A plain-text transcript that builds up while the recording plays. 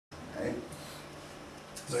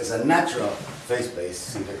So it's a natural phase-space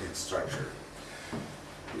symplectic structure.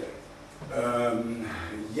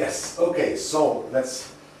 Yes, okay, so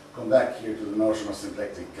let's come back here to the notion of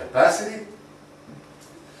symplectic capacity.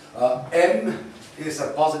 M is a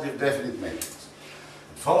positive definite matrix.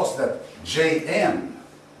 It follows that Jn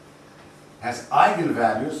has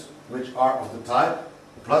eigenvalues which are of the type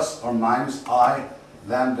plus or minus I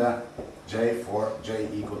lambda j for j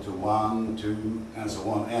equal to 1, 2, and so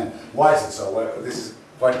on. And why is it so? Well, this is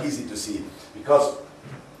quite easy to see, because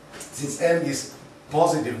since M is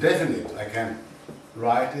positive definite, I can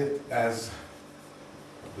write it as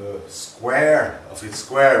the square of its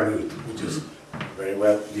square root, which is very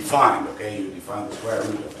well defined. Okay, you define the square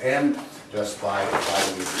root of M just by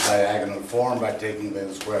finding the diagonal form, by taking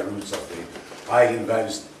the square roots of the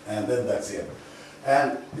eigenvalues, and then that's it.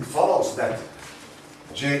 And it follows that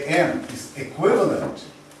Jm is equivalent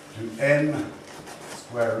to n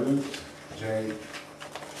square root j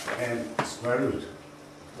n square root,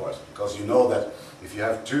 of course, because you know that if you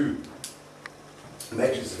have two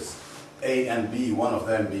matrices, A and B, one of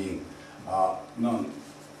them being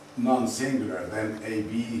non-singular, then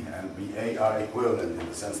AB and BA are equivalent in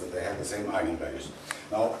the sense that they have the same eigenvalues.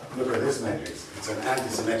 Now, look at this matrix. It's an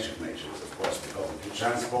antisymmetric matrix, of course, because if you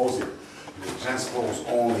transpose it, you transpose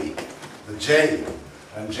only the J,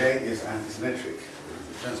 and J is antisymmetric. If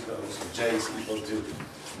you transpose J is equal to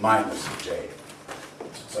minus J.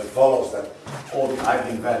 So it follows that all the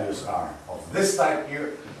eigenvalues are of this type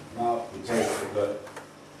here. Now we take the,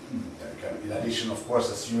 in addition, of course,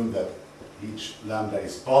 assume that each lambda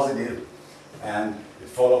is positive, and it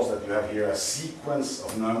follows that you have here a sequence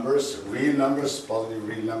of numbers, real numbers, positive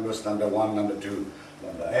real numbers, lambda 1, lambda 2,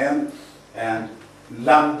 lambda n, and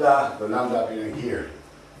lambda, the lambda appearing here,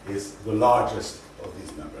 is the largest of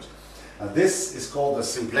these numbers. And this is called the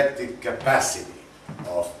symplectic capacity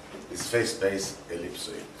of this phase-space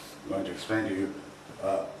ellipsoid. I'm going to explain to you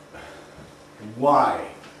why,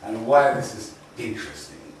 and why this is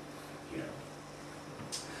interesting here.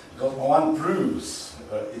 Because one proves,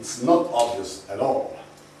 it's not obvious at all,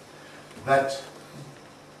 that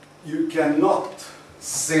you cannot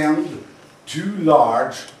send two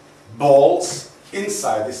large balls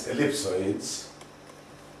inside these ellipsoids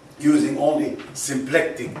using only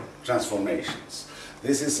symplectic transformations.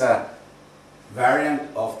 This is a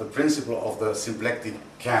variant of the principle of the symplectic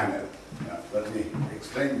camel. Let me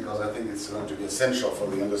explain, because I think it's going to be essential for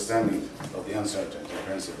the understanding of the uncertainty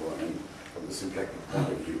principle and from the symplectic point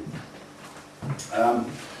of view.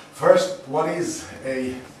 First, what is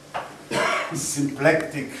a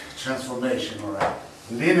symplectic transformation, or a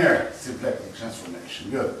linear symplectic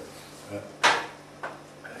transformation? Good.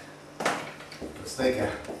 Let's take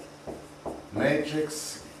a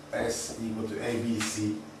matrix S equal to A, B,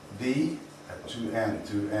 C, D, a 2n,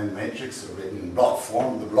 2n matrix written in block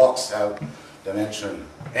form. The blocks have dimension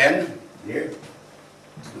n here.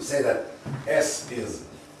 We say that S is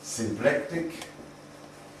symplectic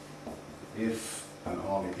if and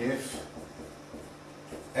only if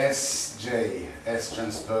Sj, S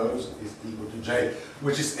transpose, is equal to J,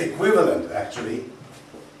 which is equivalent actually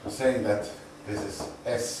to saying that this is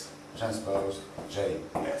S transpose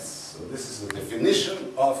Js. So this is the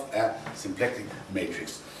definition of a symplectic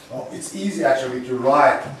matrix. Well, it's easy actually to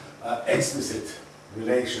write explicit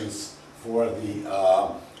relations for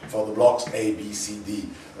the blocks A, B, C, D.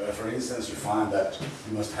 For instance, you find that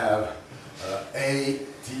you must have A,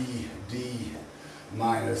 T, D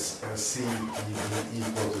minus C, T, D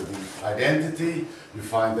equal to the identity. You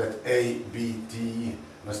find that A, B, T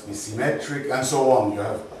must be symmetric, and so on. You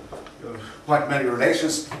have quite many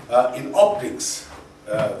relations. In optics,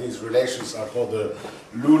 these relations are called the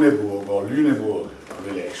Lüneburg or Lüneburg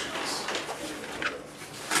relations.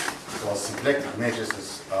 Because symplectic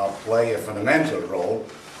matrices play a fundamental role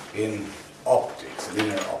in optics,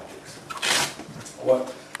 linear optics.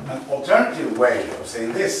 Well, an alternative way of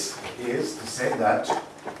saying this is to say that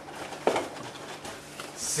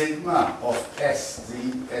sigma of SZ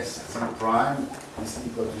prime is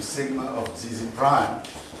equal to sigma of ZZ prime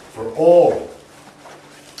for all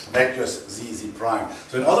vectors ZZ prime.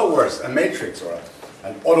 So in other words, a matrix or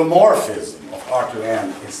an automorphism of R to N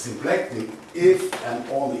is symplectic if and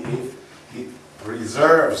only if it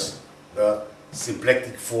preserves the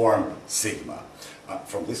symplectic form sigma.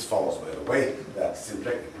 From this follows, by the way, that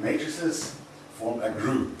symplectic matrices form a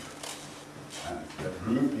group. And the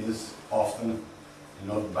group is often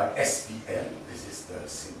denoted by SPL. This is the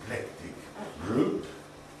symplectic group.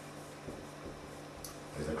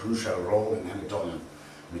 There's a crucial role in Hamiltonian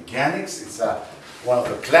mechanics. It's one of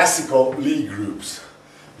the classical Lie groups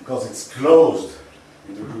because it's closed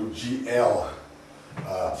in the group GL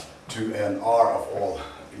to an R of all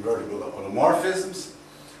invertible automorphisms.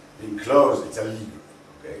 Enclosed, it's a Lie group,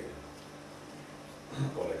 okay?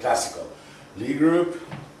 Called a classical Lie group.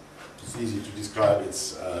 It's easy to describe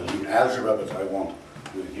its Lie algebra, but I won't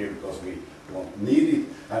do it here because we won't need it.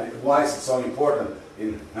 And why is it so important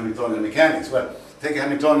in Hamiltonian mechanics? Well, take a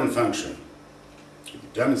Hamiltonian function.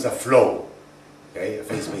 It determines a flow, okay, a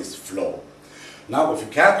phase-space flow. Now, if you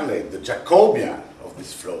calculate the Jacobian of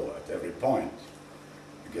this flow at every point,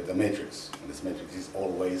 you get the matrix. And this matrix is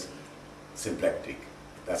always symplectic.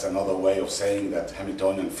 That's another way of saying that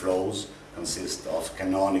Hamiltonian flows consist of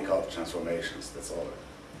canonical transformations. That's all.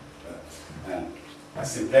 And a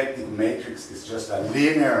symplectic matrix is just a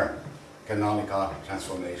linear canonical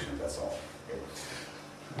transformation. That's all.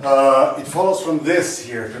 Okay. It follows from this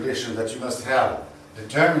here tradition that you must have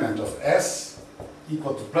determinant of S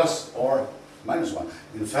equal to plus or minus 1.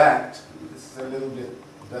 In fact, this is a little bit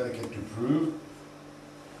delicate to prove.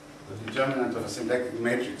 The determinant of a symplectic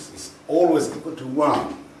matrix is always equal to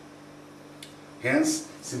 1. Hence,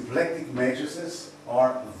 symplectic matrices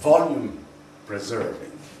are volume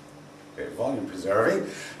preserving. Okay, volume preserving,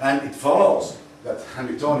 and it follows that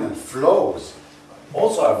Hamiltonian flows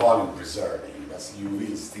also are volume preserving. That's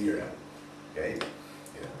UV's theorem. Okay?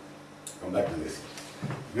 Yeah. Come back to this.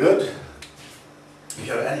 Good. If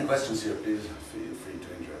you have any questions here, please feel free to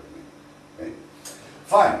interrupt me. Okay?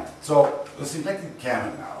 Fine. So the symplectic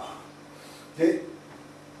canon now. Okay?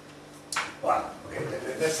 Well, okay,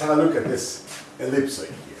 let's have a look at this ellipsoid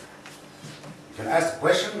here. You can ask a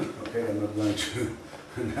question. Okay, I'm not going to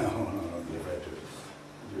don't be afraid to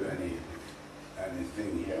do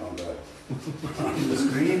anything here on the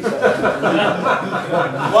screen.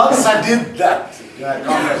 Once I did that, I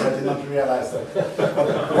confess I did not realize that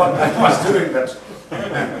what I was doing that.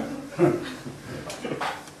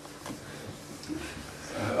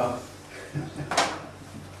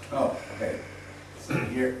 Oh, okay. So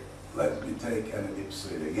here, let me take an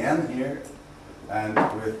ellipsoid again here, and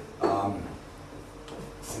with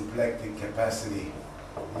symplectic capacity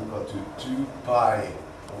equal to 2 pi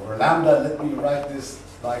over lambda. Let me write this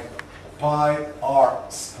like pi r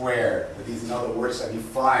squared. That is, in other words, I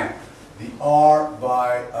define the r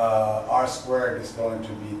by r squared is going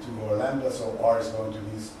to be 2 over lambda, so r is going to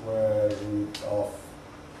be square root of,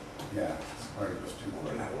 yeah, square root of 2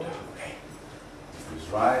 over lambda. Okay, this is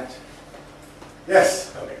right.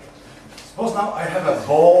 Yes, okay. Suppose now I have a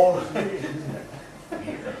ball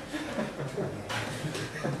here.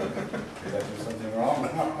 Did I do something wrong?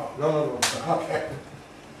 No. Okay.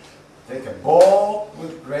 Take a ball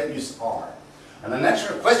with radius r. And the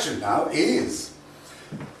natural question now is,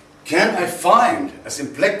 can I find a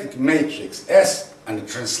symplectic matrix S and a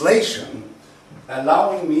translation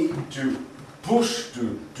allowing me to push,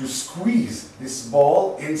 to squeeze this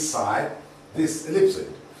ball inside this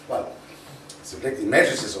ellipsoid? Well, symplectic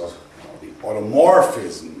matrices, or the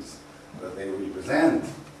automorphisms that they represent,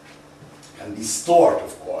 can distort,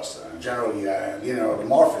 of course. Generally, linear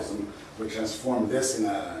automorphism will transform this in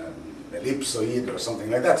an ellipsoid or something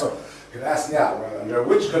like that. So you could ask, yeah, well, under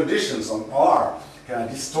which conditions on R can I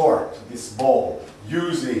distort this ball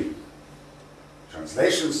using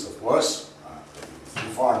translations, of course. Too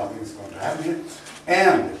far, nothing is going to happen here.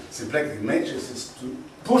 And symplectic matrices to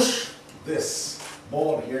push this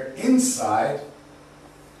ball here inside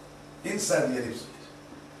the ellipsoid.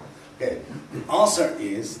 Okay, the answer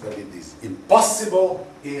is that it is impossible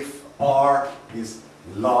if R is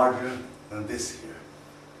larger than this here.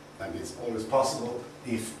 And it's always possible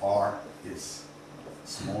if R is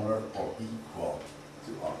smaller or equal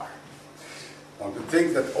to R. One could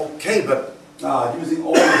think that, okay, but using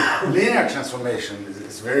all linear transformation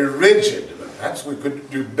is very rigid. But perhaps we could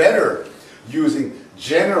do better using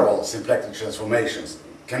general symplectic transformations,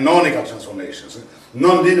 canonical transformations,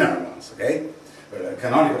 non-linear ones, okay? A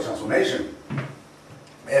canonical transformation,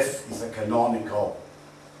 F is a canonical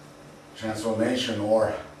transformation,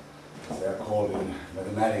 or as they are called in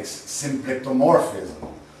mathematics,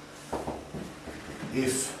 symplectomorphism.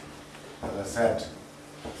 If, as I said,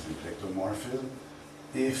 symplectomorphism,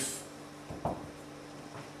 if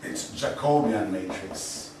its Jacobian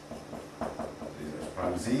matrix,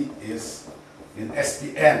 prime Z, is in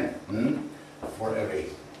SPN for every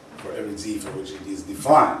Z for which it is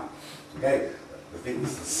defined. Okay, the thing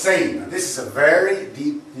is the same. And this is a very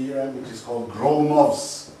deep theorem which is called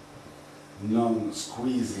Gromov's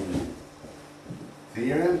non-squeezing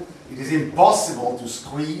theorem. It is impossible to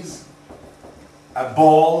squeeze a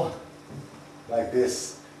ball like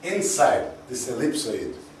this inside this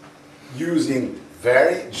ellipsoid using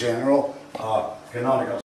very general canonical